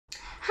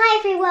Hi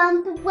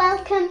everyone,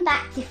 welcome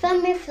back to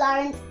Fun with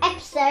Florence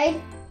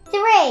episode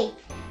 3.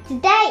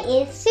 Today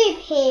is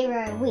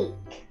Superhero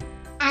Week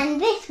and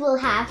this will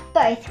have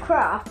both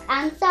craft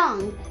and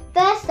song.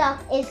 First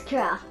up is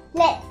craft.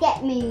 Let's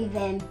get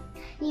moving.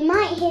 You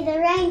might hear the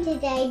rain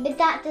today, but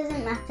that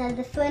doesn't matter,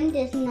 the fun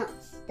does not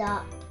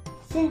stop.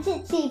 Since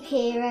it's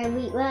Superhero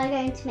Week, we're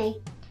going to make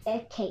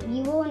a cake.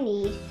 You will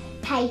need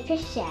paper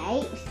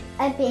shapes,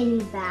 a bin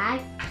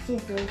bag,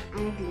 scissors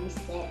and a glue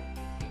stick.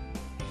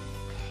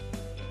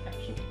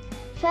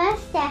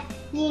 First step,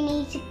 you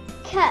need to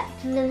cut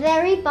the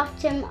very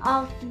bottom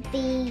of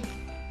the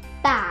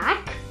bag,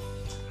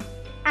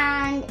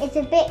 and it's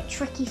a bit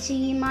tricky, so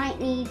you might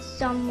need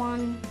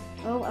someone.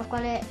 Oh, I've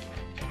got it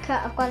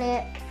cut, I've got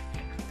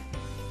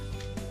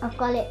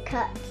it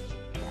cut.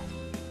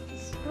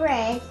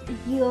 Spread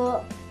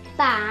your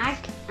bag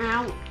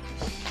out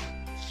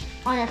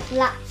on a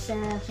flat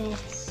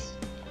surface.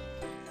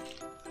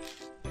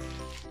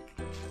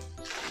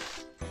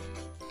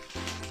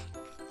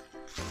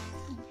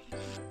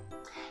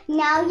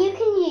 Now you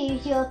can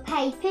use your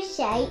paper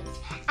shapes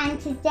and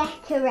to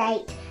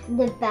decorate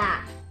the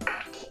back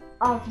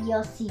of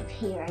your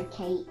superhero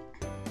cake.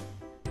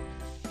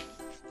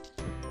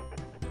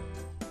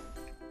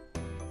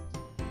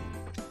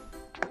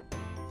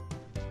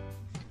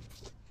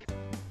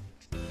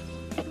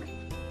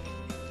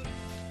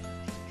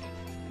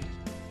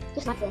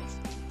 Just like this.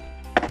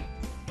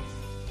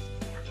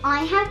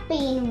 I have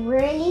been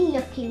really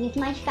lucky with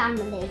my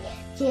family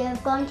to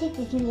have gone to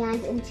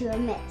Disneyland and to have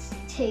met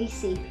two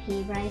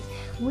superheroes.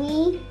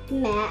 We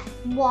met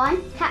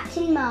one,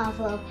 Captain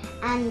Marvel,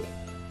 and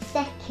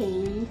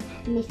second,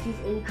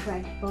 Mrs.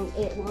 Incredible.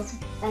 It was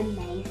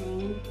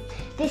amazing.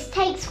 This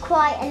takes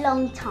quite a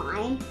long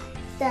time,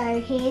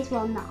 so here's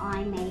one that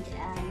I made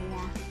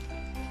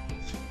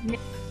earlier.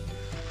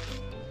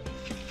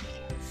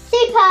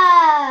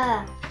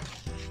 Super!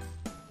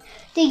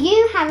 Do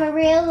you have a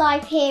real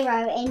life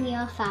hero in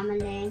your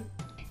family?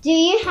 Do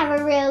you have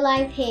a real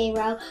life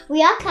hero?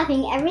 We are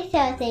clapping every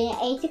Thursday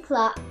at 8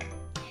 o'clock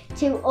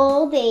to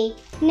all the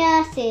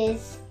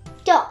nurses,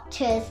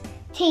 doctors,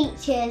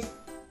 teachers,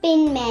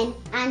 bin men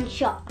and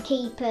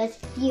shopkeepers.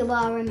 You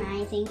are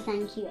amazing.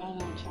 Thank you,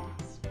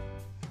 NHS.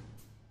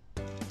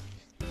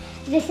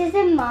 This is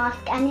a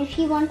mask, and if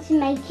you want to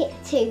make it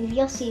too with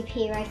your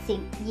superhero suit,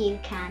 you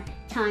can.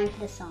 Time for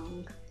the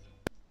song.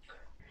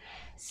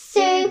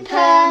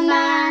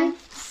 Superman,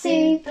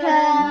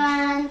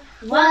 Superman,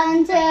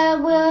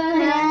 Wonder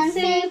Woman,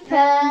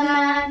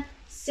 Superman,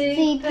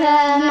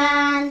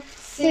 Superman,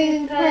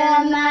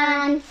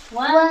 Superman,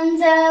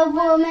 Wonder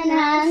Woman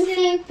and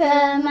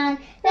Superman,